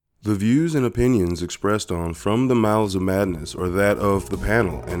The views and opinions expressed on From the Mouths of Madness are that of the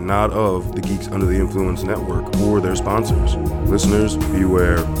panel and not of the Geeks Under the Influence Network or their sponsors. Listeners,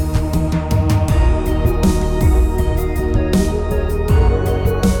 beware.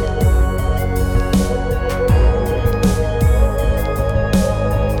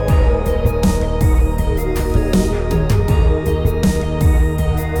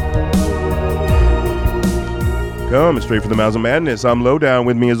 Coming straight from the Mouths of Madness, I'm Lowdown.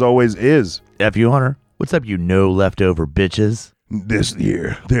 With me as always is F.U. Hunter. What's up, you no leftover bitches? This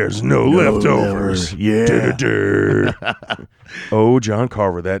year, there's no leftovers. Yeah. Oh, John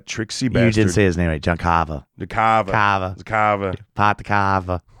Carver, that tricksy bastard. You didn't say his name right. John Carver. The Carver. Carver. The Carver. Pot the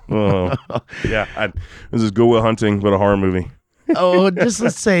Carver. Oh, yeah. This is Go Will Hunting, but a horror movie. Oh, just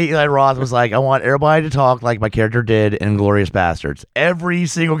let's say Eli Roth was like, I want everybody to talk like my character did in Inglourious Bastards. Every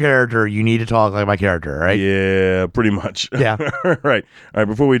single character, you need to talk like my character, right? Yeah, pretty much. Yeah. Right. All right,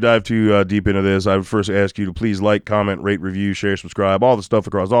 before we dive too deep into this, I would first ask you to please like, comment, rate, review, share, subscribe, all the stuff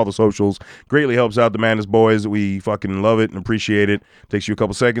across all the socials. Greatly helps out the Madness Boys. We fucking love it and appreciate it. Takes you a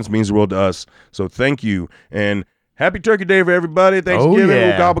couple seconds, means the world to us. So thank you. And happy Turkey Day for everybody. Thanksgiving. Oh, yeah.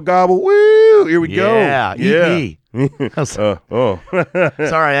 We'll gobble, gobble. Woo! Here we go. Yeah. Eat me. Sorry,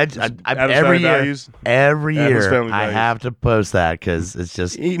 I every year, values. every Adam's year family I values. have to post that because it's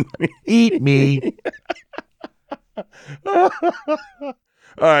just Eat me. eat me. All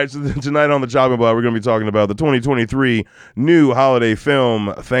right, so tonight on the Chopping Block, we're going to be talking about the 2023 new holiday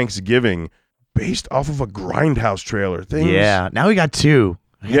film, Thanksgiving, based off of a Grindhouse trailer. Yeah, now we got two.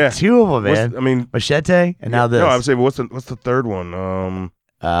 Yeah. Two of them, man. Machete and now this. No, I'm saying, what's the third one?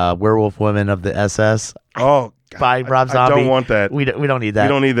 Werewolf Women of the SS. Oh, God, by Rob Zombie. I don't want that. We don't need that. We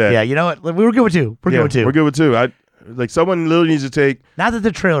don't need that. Yeah, you know what? We were good with two. We're good with two. We're good with two. Someone literally needs to take. Not that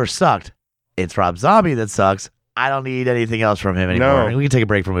the trailer sucked. It's Rob Zombie that sucks. I don't need anything else from him anymore. No. We can take a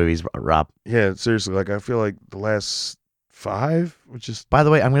break from movies, Rob. Yeah, seriously. I feel like the last 5, which is. By the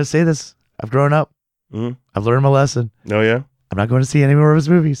way, I'm going to say this. I've grown up. Mm-hmm. I've learned my lesson. Oh, yeah? I'm not going to see any more of his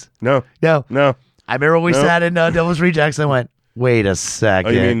movies. No. I remember when we No. sat in Devil's Rejects and I went, wait a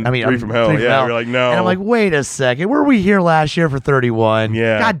second. Oh, you mean Three from Hell? Yeah, you're like, no. And I'm like, wait a second. Were we here last year for 31?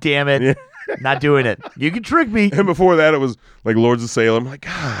 Yeah. God damn it. Yeah. Not doing it. You can trick me. And before that, it was like Lords of Salem. I'm like,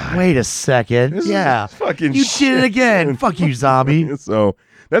 God. Wait a second. This Yeah. is fucking You shit. did it again. Fuck you, zombie. So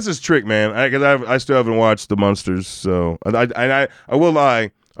that's his trick, man. Because I still haven't watched The Munsters. So I will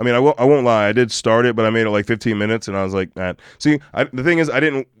lie. I mean, I won't lie. I did start it, but I made it like 15 minutes, and I was like, nah. See, the thing is, I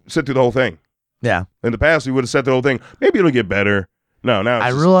didn't sit through the whole thing. Yeah. In the past, we would have sat through the whole thing. Maybe it'll get better. No, now it's I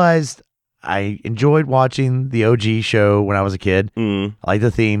just, realized I enjoyed watching the OG show when I was a kid. Mm. I like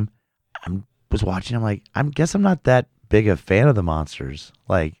the theme. Was watching. I'm like, I guess I'm not that big a fan of the monsters.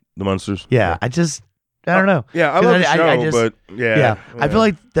 Like The Munsters. Yeah. I don't know. Yeah, I 'Cause love the show, but yeah. I feel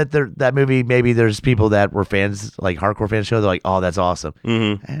like that movie. Maybe there's people that were fans, like hardcore fans. Show they're like, oh, that's awesome.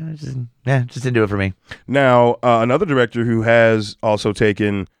 Mm-hmm. And just didn't do it for me. Now, another director who has also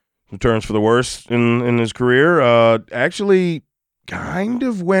taken some turns for the worse in his career, actually kind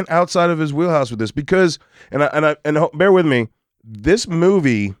of went outside of his wheelhouse with this because, and bear with me, this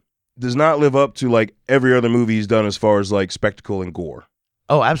movie does not live up to like every other movie he's done as far as like spectacle and gore.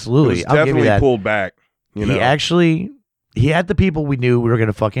 Oh, absolutely. It was I'll give you definitely that. pulled back. You know? He had the people we knew we were going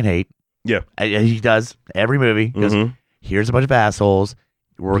to fucking hate. Yeah. He does every movie. He goes, here's a bunch of assholes.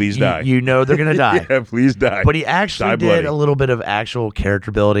 Please die. You know they're going to die. Yeah, please die. But he actually did a little bit of actual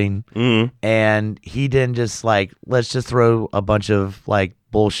character building. Mm-hmm. And he didn't just like, let's just throw a bunch of like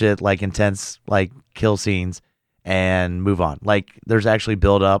bullshit, like intense, like kill scenes and move on. Like there's actually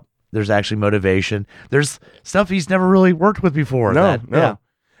build up. There's actually motivation. There's stuff he's never really worked with before. No. Yeah.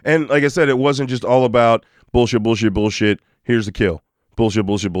 And like I said, it wasn't just all about bullshit. Here's the kill. Bullshit.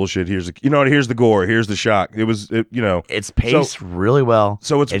 Here's the gore. Here's the shock. It's paced really well.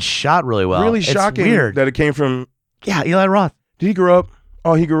 So it's shot really well. Really it's shocking weird. that it came from. Yeah, Eli Roth. Did he grow up?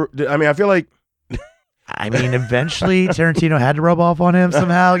 Oh, he grew. I mean, I feel like. Eventually Tarantino had to rub off on him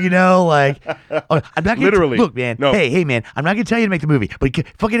somehow, like, oh, I'm not gonna literally. Look, man, no. Hey, man, I'm not gonna tell you to make the movie, but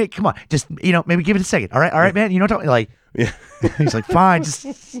fucking come on, just, maybe give it a second. All right, man, you know what I'm talking, like, yeah. He's like, fine,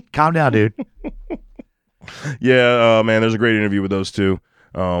 just calm down, dude. Yeah, man, there's a great interview with those two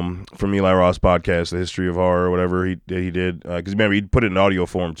from Eli Roth's podcast, The History of Horror, or whatever he did, because remember, he put it in audio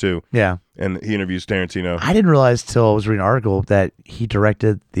form, too. Yeah. And he interviews Tarantino. I didn't realize till I was reading an article that he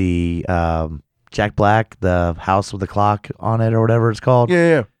directed the Jack Black, the House with the Clock on it, or whatever it's called.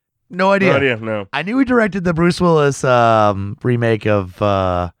 Yeah. No idea. No. I knew he directed the Bruce Willis remake of...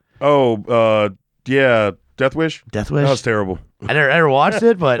 yeah, Death Wish? Death Wish? That was terrible. I never watched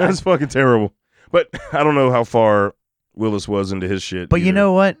it, but... That's fucking terrible. But I don't know how far Willis was into his shit. But either. you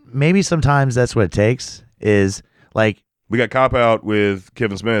know what? Maybe sometimes that's what it takes is like. We got Cop Out with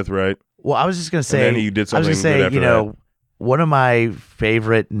Kevin Smith, right? Well, I was just gonna say. And then he did something I was gonna say, good after that. one of my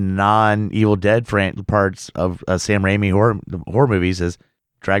favorite non-Evil Dead parts of Sam Raimi horror movies is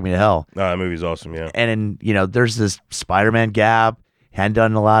Drag Me to Hell. Oh, that movie's awesome, yeah. And there's this Spider-Man gap. Hadn't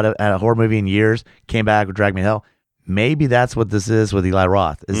done a lot of a horror movie in years. Came back with Drag Me to Hell. Maybe that's what this is with Eli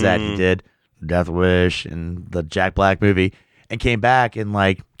Roth. Is that he did Death Wish and the Jack Black movie, and came back and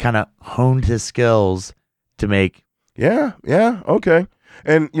like kind of honed his skills to make. Yeah, okay.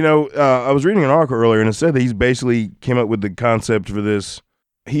 And, I was reading an article earlier, and it said that he's basically came up with the concept for this,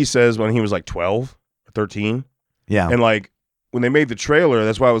 he says, when he was like 12 or 13. Yeah. And, like, when they made the trailer,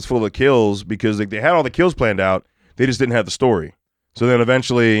 that's why it was full of kills, because they had all the kills planned out. They just didn't have the story. So then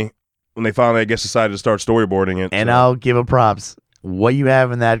eventually, when they finally, I guess, decided to start storyboarding it. And I'll give him props. What you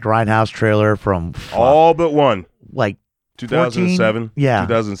have in that Grindhouse trailer from... all but one. Like 2007? 14? Yeah.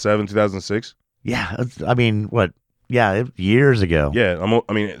 2007, 2006? Yeah. I mean, what... Yeah, years ago. Yeah,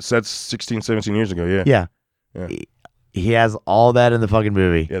 that's 16, 17 years ago, yeah. Yeah. He has all that in the fucking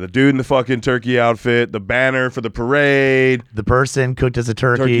movie. Yeah, the dude in the fucking turkey outfit, the banner for the parade. The person cooked as a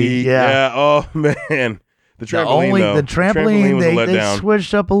turkey. Yeah. Oh, man. The trampoline, the trampoline was a they letdown.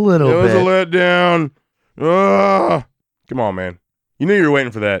 switched up a little bit. It was a letdown. Come on, man. You knew you were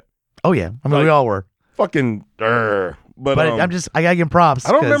waiting for that. Oh, yeah. I mean, we all were. Fucking, But I gotta give him props.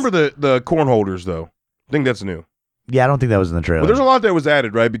 I don't remember the corn holders, though. I think that's new. Yeah, I don't think that was in the trailer. But there's a lot that was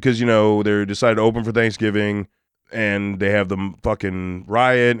added, right? Because, they decided to open for Thanksgiving, and they have the fucking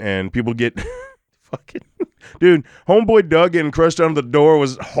riot, and people get fucking... Dude, homeboy Doug getting crushed under the door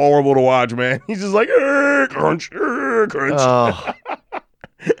was horrible to watch, man. He's just like, crunch, crunch. Oh.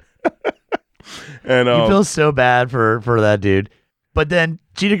 And you feel so bad for that dude. But then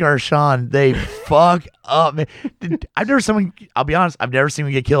Gina Gershon, they fuck up, man. I'll be honest, I've never seen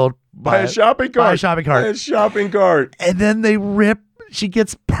him get killed by a shopping cart. By a shopping cart. By a shopping cart. And then she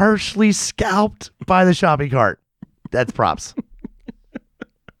gets partially scalped by the shopping cart. That's props.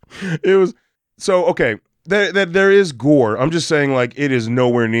 It was, so, okay, there is gore. I'm just saying, like, it is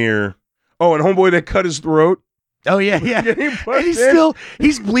nowhere near. Oh, and homeboy that cut his throat. Oh, yeah. And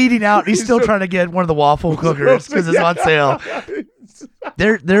he's bleeding out. He's still trying to get one of the waffle cookers because it's on sale.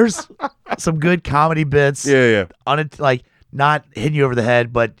 There's some good comedy bits. Yeah. On it, like, not hitting you over the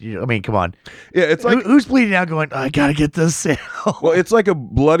head, but I mean, come on. Yeah, it's like who's bleeding out going, I gotta get this sale. Well, it's like a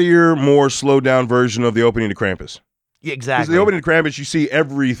bloodier, more slowed down version of the opening to Krampus. Yeah, exactly. Because the opening to Krampus, you see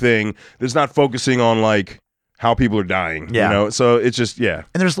everything that's not focusing on like how people are dying. Yeah. So it's just And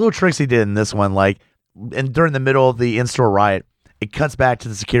there's little tricks he did in this one, like, and during the middle of the in-store riot, it cuts back to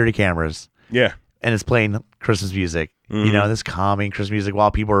the security cameras. Yeah. And it's playing Christmas music. Mm-hmm. This calming Christmas music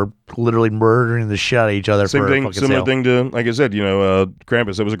while people are literally murdering the shit out of each other. Similar thing to, like I said,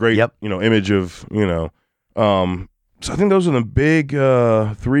 Krampus. It was a great, image of, So I think those are the big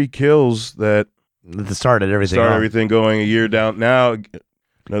 3 kills that started everything. Everything going a year down now,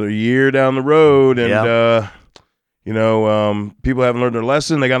 another year down the road, and people haven't learned their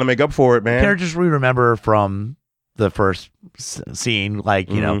lesson. They got to make up for it, man. Characters we remember from the first scene, like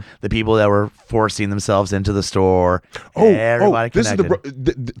the people that were forcing themselves into the store. Everybody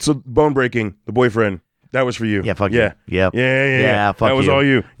connected. So Bone Breaking, the boyfriend. That was for you. Yeah, fuck yeah. You. Yep. Yeah. Fuck that was you. all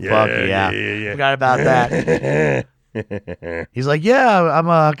you. Fuck yeah. Forgot about that. He's like, I'm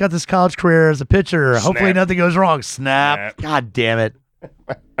got this college career as a pitcher. Snap. Hopefully nothing goes wrong. Snap. God damn it.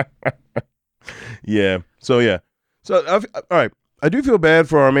 Yeah. So all right. I do feel bad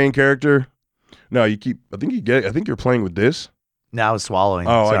for our main character. No, I think you're playing with this. No, I was swallowing.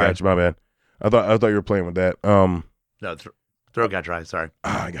 Oh, sorry. I got you. My bad. I thought you were playing with that. No, throat got dry. Sorry.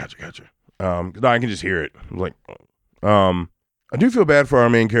 I got you. No, I can just hear it. I'm like, I do feel bad for our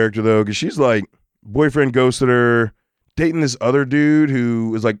main character though, because she's like, boyfriend ghosted her, dating this other dude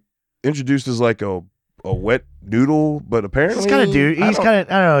who is like introduced as like a wet noodle, but apparently he's kind of He's kind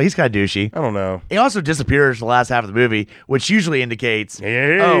of, I don't know. He's kind of douchey. I don't know. He also disappears the last half of the movie, which usually indicates,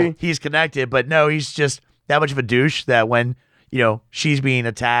 he's connected. But no, he's just that much of a douche that when she's being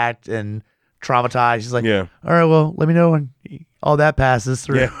attacked and traumatized, he's like, all right, well, let me know when all that passes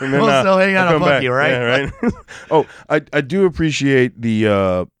through. Yeah, and then, we'll still hang out I'll and come fuck back. you, right? Yeah, right. I do appreciate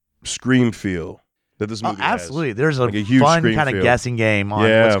the Scream feel that this movie absolutely. has. There's a huge fun Scream kind of feel. guessing game on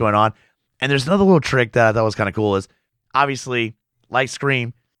what's going on. And there's another little trick that I thought was kind of cool is obviously, like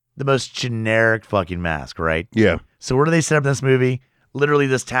Scream, the most generic fucking mask, right? Yeah. So where do they set up in this movie? Literally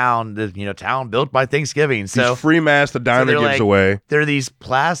this town, town built by Thanksgiving. So these free masks the diner gives away. They're these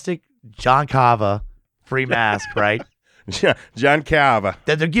plastic John Cava free masks, right? John Cava.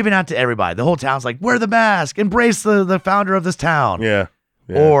 that they're giving out to everybody. The whole town's like, wear the mask, embrace the founder of this town. Yeah.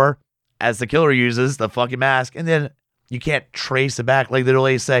 Or, as the killer uses, the fucking mask, and then you can't trace it back. Like they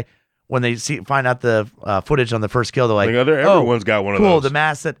always say, when they find out the footage on the first kill, they're like, everyone's got one of those. Cool, the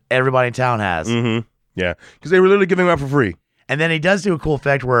mask that everybody in town has. Mm-hmm. Yeah, because they were literally giving them out for free. And then he does do a cool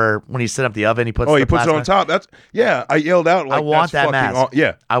effect where when he set up the oven, he puts he puts it on top. I yelled out like, I want that mask.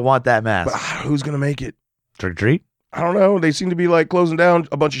 I want that mask. But who's gonna make it? Trick or treat? I don't know. They seem to be like closing down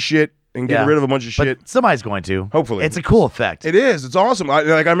a bunch of shit and getting rid of a bunch of shit. But somebody's going to. Hopefully. It's a cool effect. It is. It's awesome. I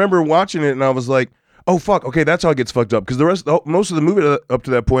remember watching it and I was like, oh fuck, okay, that's how it gets fucked up. Because most of the movie up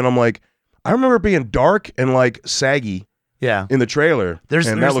to that point, I'm like, I remember it being dark and like saggy. Yeah. In the trailer. There's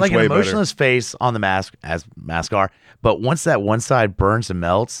like an emotionless better. face on the mask, as masks are, but once that one side burns and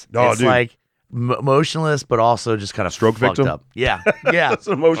melts, it's like motionless, but also just kind of stroke fucked victim. Up. Yeah. Yeah. It's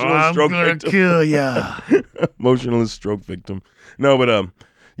an emotionless stroke victim. I'm gonna kill ya. Emotionless stroke victim. No, but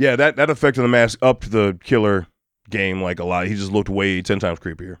that effect of the mask upped the killer game like a lot. He just looked way 10 times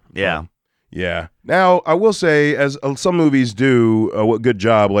creepier. Yeah. Yeah. Now, I will say, as some movies do, what good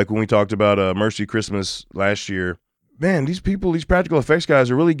job, like when we talked about Mercy Christmas last year, man, these practical effects guys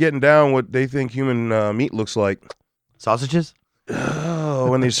are really getting down what they think human meat looks like. Sausages? Oh,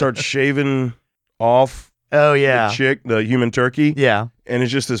 when they start shaving off the human turkey. Yeah. And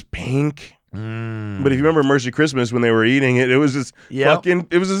it's just this pink. But if you remember Mercy Christmas when they were eating it, it was just fucking,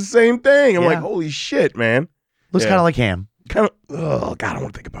 it was the same thing. I'm like, holy shit, man. Looks kind of like ham. Oh, God, I don't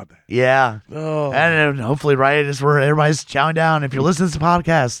want to think about that. Yeah. Oh. And hopefully, right, is where everybody's chowing down. If you're listening to the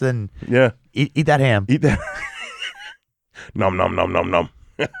podcast, then eat that ham. Eat that. Nom, nom, nom, nom, nom.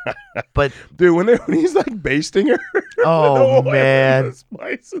 But dude, when he's like basting her, oh man,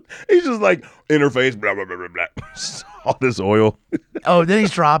 he's just like interface, blah blah blah blah blah. All this oil. Oh, then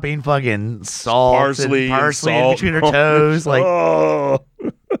he's dropping fucking salt, parsley and in between her toes, like. Oh.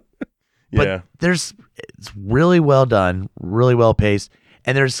 But it's really well done, really well paced,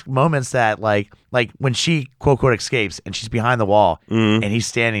 and there's moments that like when she quote unquote escapes and she's behind the wall and he's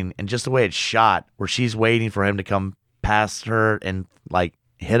standing, and just the way it's shot, where she's waiting for him to come past her and like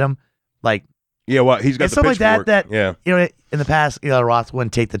hit him, like he's got the something like that. Yeah, in the past, Eli Roth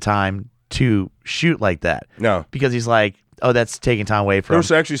wouldn't take the time to shoot like that. No, because he's like, oh, that's taking time away from. There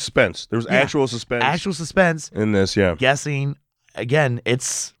was actually suspense. There was actual suspense in this. Yeah, guessing again.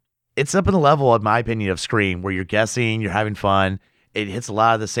 It's up in the level, in my opinion, of Scream, where you're guessing, you're having fun. It hits a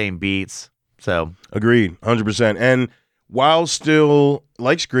lot of the same beats. So agreed, 100%. And while still,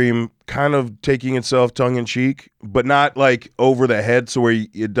 like Scream, kind of taking itself tongue in cheek, but not like over the head, so where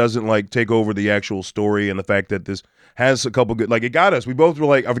it doesn't like take over the actual story and the fact that this has a couple good, like it got us. We both were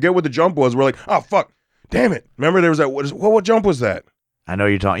like, I forget what the jump was. We're like, oh fuck, damn it! Remember there was that what jump was that? I know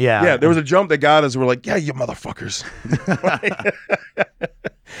you're talking. Yeah, there was a jump that got us. We're like, yeah, you motherfuckers.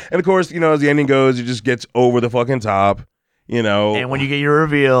 And of course, as the ending goes, it just gets over the fucking top, And when you get your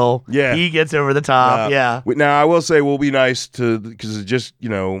reveal, he gets over the top. Now, I will say we'll be nice because it's just,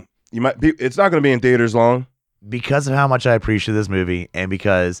 you might be, it's not going to be in theaters long. Because of how much I appreciate this movie and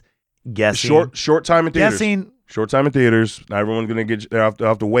because guessing. Short time in theaters. Guessing. Short time in theaters. Not everyone's going to get, they'll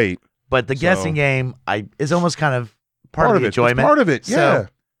have to wait. But the guessing game is almost kind of part of the enjoyment. It's part of it, So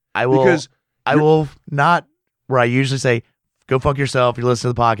I will not, where I usually say, go fuck yourself. You listen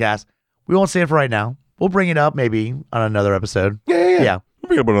to the podcast. We won't say it for right now. We'll bring it up maybe on another episode. Yeah. We'll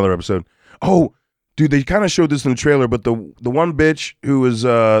bring it up on another episode. Oh, dude, they kind of showed this in the trailer, but the one bitch who was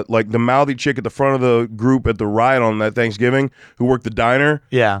like the mouthy chick at the front of the group at the riot on that Thanksgiving who worked the diner.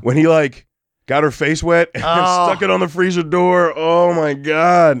 Yeah. When he like got her face wet and stuck it on the freezer door. Oh my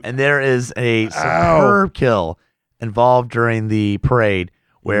God. And there is a superb kill involved during the parade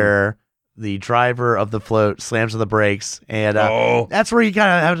where the driver of the float slams on the brakes, and that's where you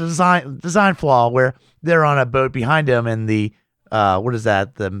kind of have a design flaw where they're on a boat behind him, and the what is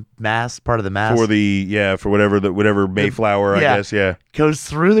that? The mast, part of the mast for whatever Mayflower, I guess, goes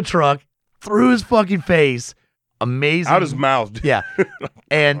through the truck, through his fucking face, amazing, out his mouth,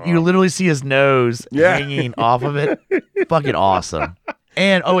 and you literally see his nose hanging off of it, fucking awesome.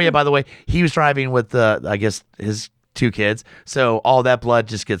 And by the way, he was driving with I guess his 2 kids, so all that blood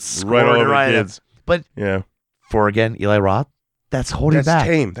just gets squirted right at him. But for again, Eli Roth, that's holding back. That's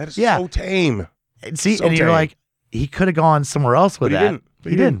tame. That is so tame. See, and you're like, he could have gone somewhere else with that.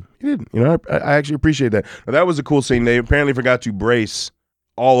 He didn't. I actually appreciate that. Now, that was a cool scene. They apparently forgot to brace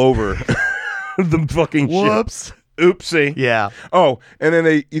all over the fucking Whoops. shit. Oopsie. Yeah. Oh, and then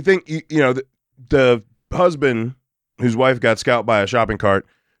the husband whose wife got scalped by a shopping cart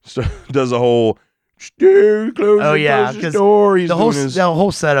does a whole Dude, close yeah, the door. He's the doing his the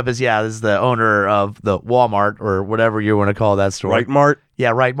whole setup is this is the owner of the Walmart or whatever you want to call that store. Right Mart. Yeah,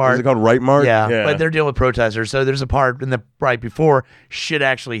 Right Mart. Is it called Right Mart? Yeah, but they're dealing with protesters. So there's a part in the right before shit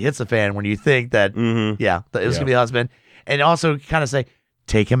actually hits the fan when you think that, that it was going to be the husband. And also kind of say,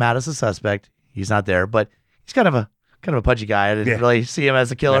 take him out as a suspect. He's not there, but he's kind of a pudgy guy. I didn't really see him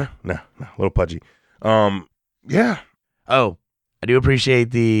as a killer. No, a little pudgy. Yeah. Oh, I do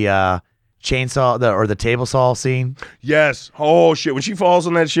appreciate the chainsaw or the table saw scene. Yes. Oh shit! When she falls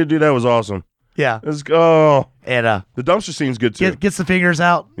on that shit, dude, that was awesome. Yeah. Let's go. And the dumpster scene's good too. Gets the fingers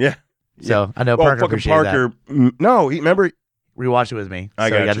out. Yeah. So I know Parker appreciated that. No, he remember. Rewatched it with me. I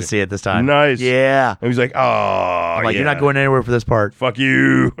got to see it this time. Nice. Yeah. And he's like, I'm like, you're not going anywhere for this part. Fuck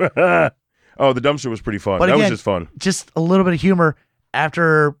you. Oh, the dumpster was pretty fun. But that again, was just fun. Just a little bit of humor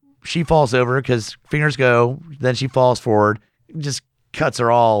after she falls over because fingers go, then she falls forward, just cuts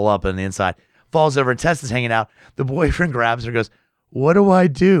her all up on the inside. Falls over, Tess is hanging out. The boyfriend grabs her and goes, what do I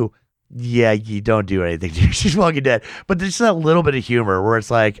do? Yeah, you don't do anything. She's fucking dead. But there's just that little bit of humor where it's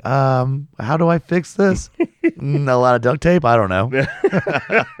like, how do I fix this? A lot of duct tape? I don't know.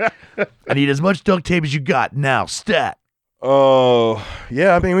 I need as much duct tape as you got now. Stat. Oh,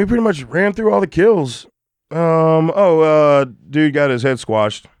 yeah. I mean, we pretty much ran through all the kills. Dude got his head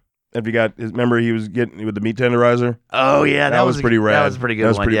squashed. If you remember he was getting with the meat tenderizer. Oh yeah, that was pretty rad. That was a pretty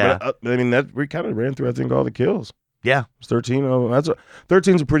good one. Yeah, but, I mean we kind of ran through I think all the kills. Yeah, it's 13 of them.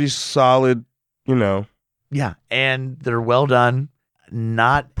 13's a pretty solid, Yeah, and they're well done.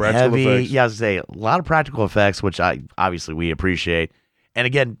 Not practical heavy. effects. Yeah, I was gonna say a lot of practical effects, which obviously we appreciate. And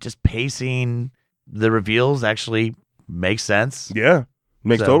again, just pacing the reveals actually makes sense. Yeah,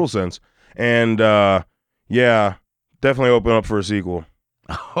 makes total sense. And definitely open up for a sequel.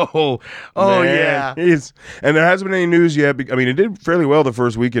 Oh, Man, yeah. And there hasn't been any news yet. I mean, it did fairly well the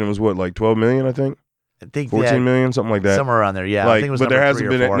first weekend. It was what, like 12 million, I think? I think 14 million, something like that. Somewhere around there, yeah. Like, I think it was but there hasn't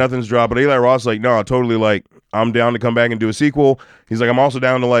been nothing's dropped. But Eli Ross, like, no, totally, like, I'm down to come back and do a sequel. He's like, I'm also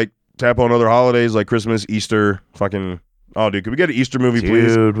down to like tap on other holidays like Christmas, Easter, fucking. Oh, dude, could we get an Easter movie,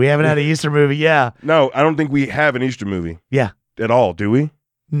 please? Dude, we haven't had an Easter movie. Yeah. No, I don't think we have an Easter movie. Yeah. At all, do we?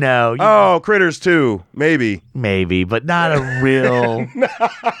 No. Critters 2, maybe, but not a real,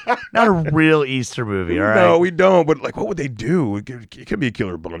 not a real Easter movie. All right. No, we don't. But like, what would they do? It could be a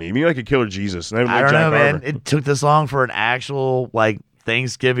killer bunny. I mean, like a killer Jesus. I don't know, man. It took this long for an actual like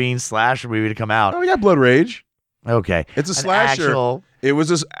Thanksgiving slasher movie to come out. Oh, we got Blood Rage. Okay, it's a slasher. It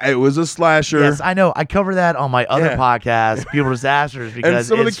was a slasher. Yes, I know. I cover that on my other podcast, Beautiful Disasters, because and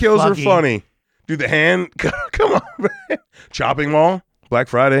some of the kills are funny. Dude, the hand. Come on, man. Chopping mall. Black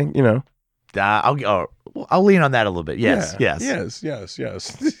Friday, I'll lean on that a little bit. Yes.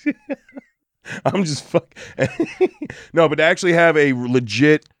 I'm just No, but to actually have a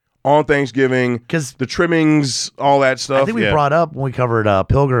legit on Thanksgiving, because the trimmings, all that stuff. I think we brought up when we covered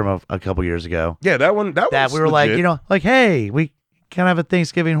Pilgrim a couple years ago. Yeah, that one. That we were legit. like, hey, we kind of have a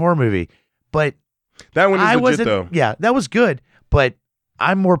Thanksgiving horror movie, but that one is legit though. Yeah, that was good, but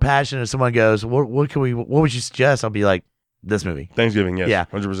I'm more passionate if someone goes, what would you suggest? I'll be like, this movie. Thanksgiving, yes. Yeah.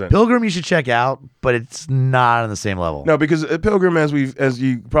 100%. Pilgrim you should check out, but it's not on the same level. No, because Pilgrim, as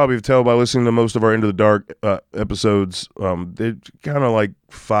you probably have tell by listening to most of our Into the Dark episodes, they're kind of like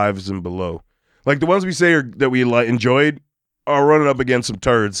 5s and below. Like the ones we say that we enjoyed are running up against some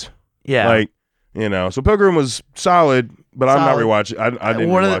turds. Yeah. Like, so Pilgrim was solid, but I'm not rewatching. I didn't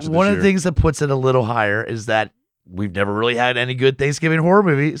rewatch it this One of the things that puts it a little higher is that we've never really had any good Thanksgiving horror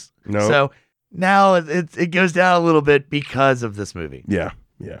movies. No. So now it goes down a little bit because of this movie. Yeah.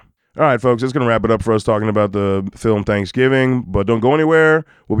 All right, folks, that's going to wrap it up for us talking about the film Thanksgiving. But don't go anywhere.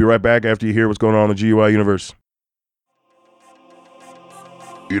 We'll be right back after you hear what's going on in the GUI universe.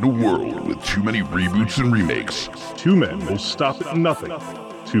 In a world with too many reboots and remakes, two men will stop at nothing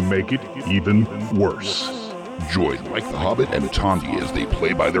to make it even worse. Join Mike the Hobbit and Tandy as they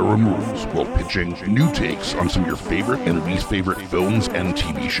play by their own rules while pitching new takes on some of your favorite and least favorite films and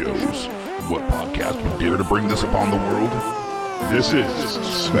TV shows. What podcast would dare to bring this upon the world? This is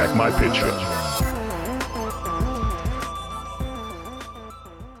Smack My Pitch Show.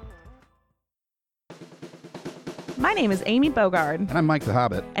 My name is Amy Bogard. And I'm Mike the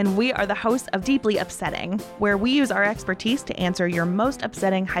Hobbit. And we are the hosts of Deeply Upsetting, where we use our expertise to answer your most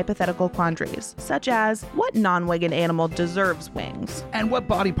upsetting hypothetical quandaries, such as, what non-winged animal deserves wings? And what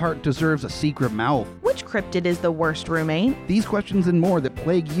body part deserves a secret mouth? Which cryptid is the worst roommate? These questions and more that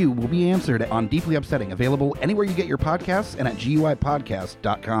plague you will be answered on Deeply Upsetting, available anywhere you get your podcasts and at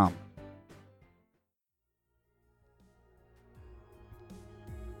GUIPodcast.com.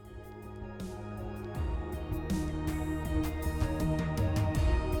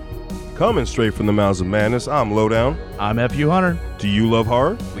 Coming straight from the mouths of madness, I'm Lowdown. I'm F.U. Hunter. Do you love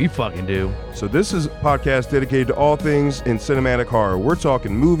horror? We fucking do. So this is a podcast dedicated to all things in cinematic horror. We're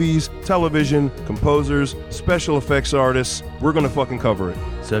talking movies, television, composers, special effects artists. We're going to fucking cover it.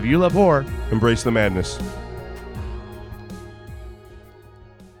 So if you love horror, embrace the madness.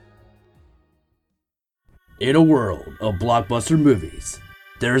 In a world of blockbuster movies,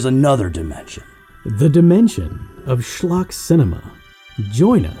 there's another dimension. The dimension of schlock cinema.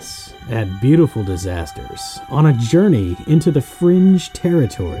 Join us at Beautiful Disasters on a journey into the fringe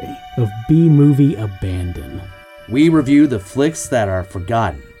territory of B-movie abandon. We review the flicks that are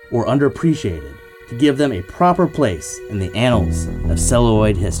forgotten or underappreciated to give them a proper place in the annals of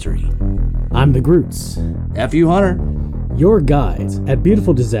celluloid history. I'm the Groots, F.U. Hunter. your guides at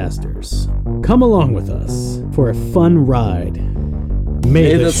Beautiful Disasters. Come along with us for a fun ride.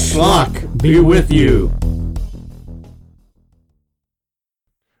 May the schlock be with you.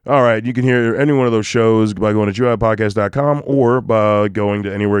 All right, you can hear any one of those shows by going to GUIPodcast.com or by going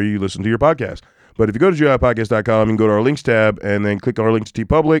to anywhere you listen to your podcast. But if you go to GUIPodcast.com, you can go to our links tab and then click on our links to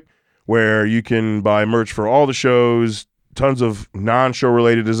TeePublic, where you can buy merch for all the shows, tons of non-show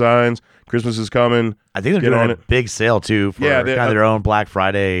related designs. Christmas is coming. I think they're doing a big sale too for kind of their own Black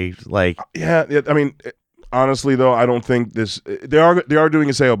Friday. I mean, honestly though, I don't think this. They are doing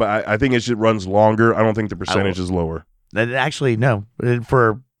a sale, but I think it runs longer. I don't think the percentage is lower. Actually, no,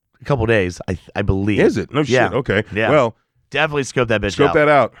 for a couple days, I believe. Is it? No shit. Okay. Yeah. Well, definitely scope that bitch out. Scope that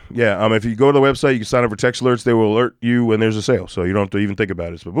out. Yeah. If you go to the website, you can sign up for text alerts. They will alert you when there's a sale, so you don't have to even think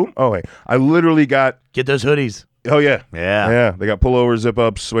about it. So boom. Oh, hey, I literally get those hoodies. Oh yeah. Yeah. They got pullovers, zip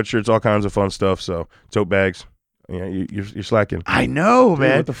ups, sweatshirts, all kinds of fun stuff. So tote bags. Yeah, you're slacking. I know,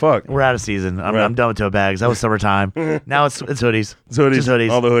 man. What the fuck? We're out of season. I'm done with tote bags. That was summertime. Now it's hoodies. It's hoodies. Just hoodies.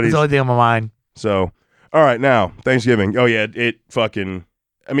 All the hoodies. It's the only thing on my mind. So, all right, now Thanksgiving. Oh yeah, it fucking.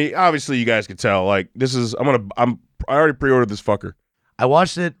 I mean, obviously you guys could tell. Like this is. I already pre-ordered this fucker. I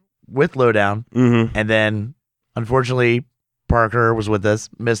watched it with Lowdown, and then unfortunately Parker was with us,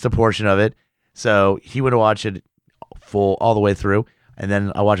 missed a portion of it, so he went to watch it full all the way through, and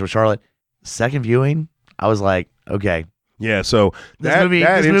then I watched it with Charlotte. Second viewing, I was like, okay, yeah. So this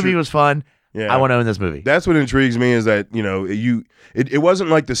movie was fun. Yeah, I want to own this movie. That's what intrigues me is that it wasn't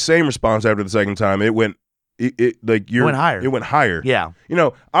like the same response after the second time. It went. It went higher. It went higher. Yeah.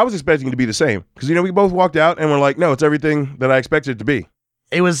 I was expecting it to be the same because we both walked out and we're like, no, it's everything that I expected it to be.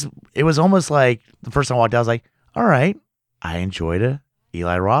 It was almost like the first time I walked out, I was like, all right, I enjoyed a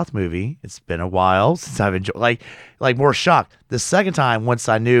Eli Roth movie. It's been a while since I've enjoyed like more shocked. The second time, once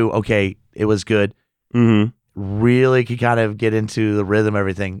I knew, okay, it was good, really could kind of get into the rhythm,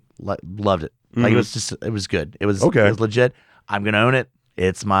 everything. Loved it. Like it was good. It was okay. It was legit. I'm gonna own it.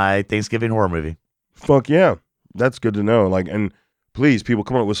 It's my Thanksgiving horror movie. Fuck yeah. That's good to know. Like, and please, people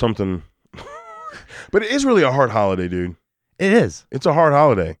come up with something. But it is really a hard holiday, dude. It is. It's a hard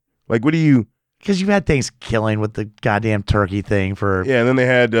holiday. Like, what do you... Because you've had things killing with the goddamn turkey thing for... Yeah, and then they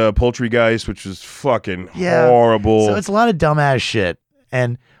had Poultrygeist, which was fucking horrible. So it's a lot of dumbass shit.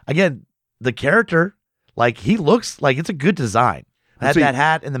 And again, the character, like, he looks like it's a good design. That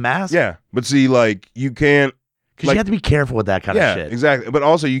hat and the mask. Yeah, but see, like, you can't... Because you have to be careful with that kind of shit. Yeah, exactly. But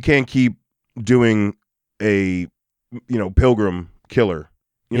also, you can't keep doing a pilgrim killer.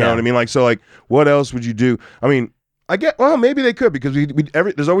 You know what I mean? Like, so, like, what else would you do? I mean, maybe they could because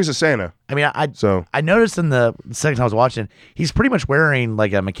there's always a Santa. I mean, I noticed in the second time I was watching, he's pretty much wearing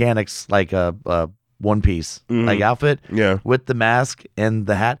like a mechanic's like a one piece like outfit, with the mask and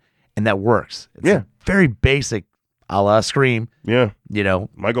the hat, and that works. It's very basic, a la Scream. Yeah,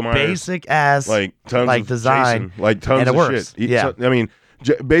 Michael Myers, basic ass like tons of design, Jason, like tons and it of works. shit. I mean.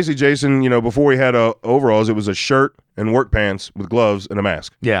 Basically, Jason, before he had overalls, it was a shirt and work pants with gloves and a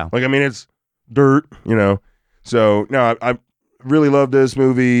mask. Yeah. Like, I mean, it's dirt, So, no, I really love this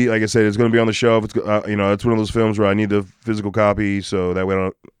movie. Like I said, it's going to be on the shelf. It's it's one of those films where I need the physical copy so that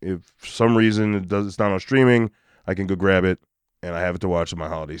way if for some reason it's not on streaming, I can go grab it and I have it to watch in my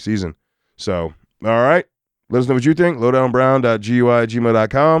holiday season. So, all right. Let us know what you think.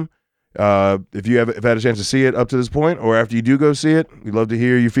 lowdownbrown.gui@gmail.com. If you have had a chance to see it up to this point, or after you do go see it, we'd love to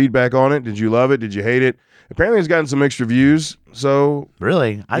hear your feedback on it. Did you love it? Did you hate it? Apparently, it's gotten some mixed reviews. So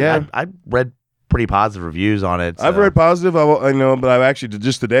really, I read pretty positive reviews on it. So. I've read positive. I know, but I've actually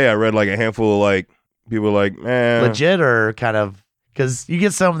just today I read like a handful of like people like legit or kind of because you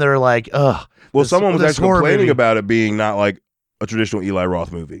get some that are like Well, someone was actually complaining about it being not like a traditional Eli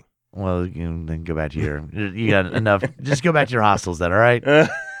Roth movie. Well, then go back to you got enough. Just go back to your hostels then. All right.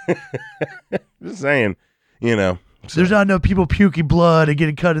 Just saying, There's not enough people puking blood and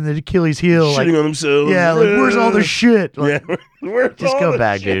getting cut in the Achilles heel. Shitting on themselves. Yeah, like, where's all the shit? Like, where's just all go the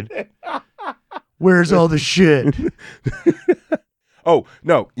back, shit? dude. Where's all the shit? Oh,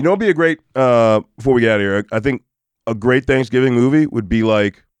 no. You know, it'd be a great, before we get out of here, I think a great Thanksgiving movie would be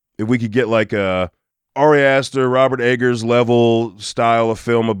like, if we could get like a Ari Aster, Robert Eggers level style of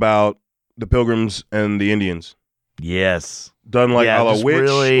film about the Pilgrims and the Indians. Yes. Done like Yeah, a la just Witch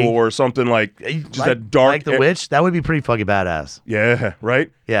really- or something like just like, that dark. like the witch. That would be pretty fucking badass. Yeah, right?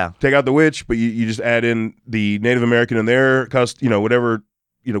 Yeah. Take out the witch, but you just add in the Native American and their, whatever,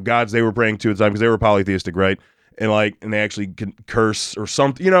 gods they were praying to at the time, because they were polytheistic, right? And they actually can curse or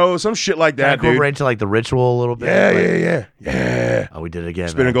something, some shit like that, dude. Incorporate into like the ritual a little bit. Yeah. Oh, we did it again.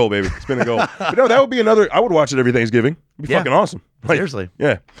 Spin a man. goal, baby. Spin a goal. But no, that would be another. I would watch it every Thanksgiving. It'd be Yeah. fucking awesome. Like, Seriously.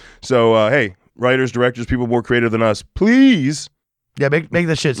 Yeah. So, hey, writers, directors, people more creative than us, please. Yeah, make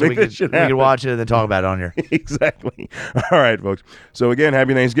this shit so Make we this shit can happen. watch it and then talk about it on here. Exactly. All right, folks. So, again,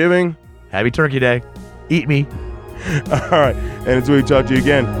 happy Thanksgiving. Happy Turkey Day. Eat me. All right. And until we talk to you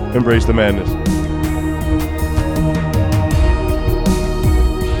again, embrace the madness.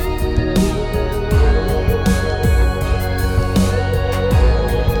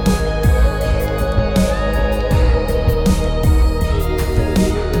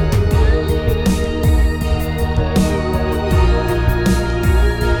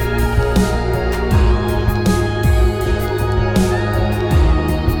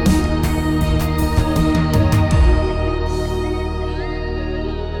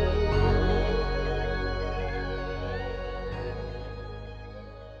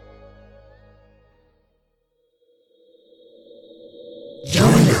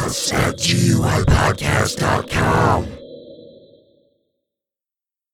 Join us at GUIPodcast.com.